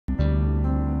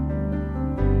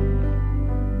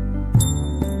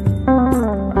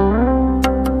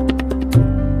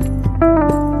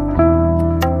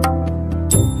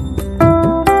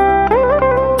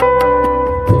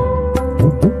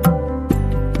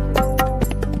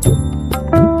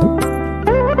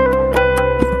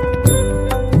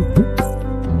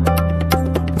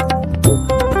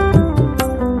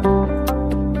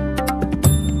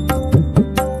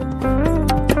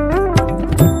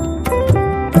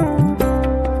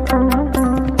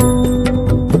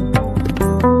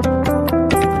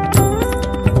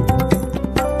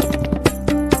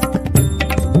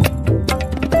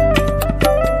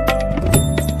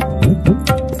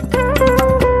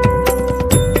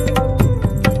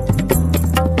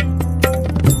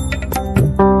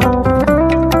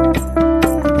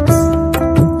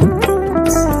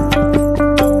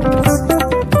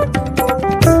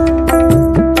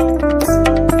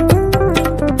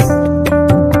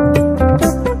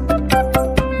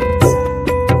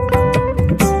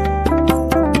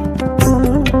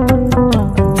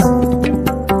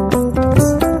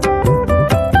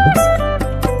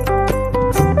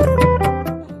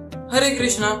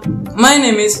My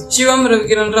name is Shivam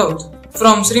Ravikiran Raut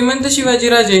from Srimanta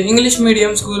Shivaji Raje English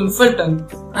Medium School, Phaltan.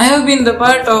 I have been the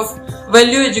part of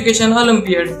Value Education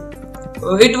Olympiad.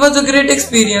 It was a great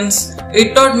experience.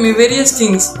 It taught me various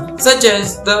things such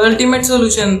as the ultimate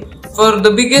solution for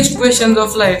the biggest questions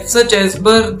of life such as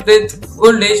birth, death,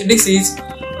 old age, disease,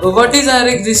 what is our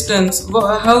existence,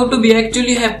 how to be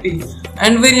actually happy,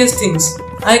 and various things.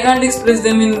 I can't express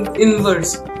them in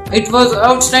words. It was an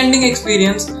outstanding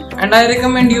experience and I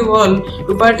recommend you all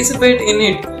to participate in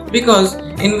it because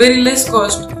in very less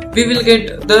cost we will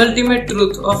get the ultimate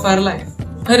truth of our life.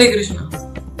 Hare Krishna.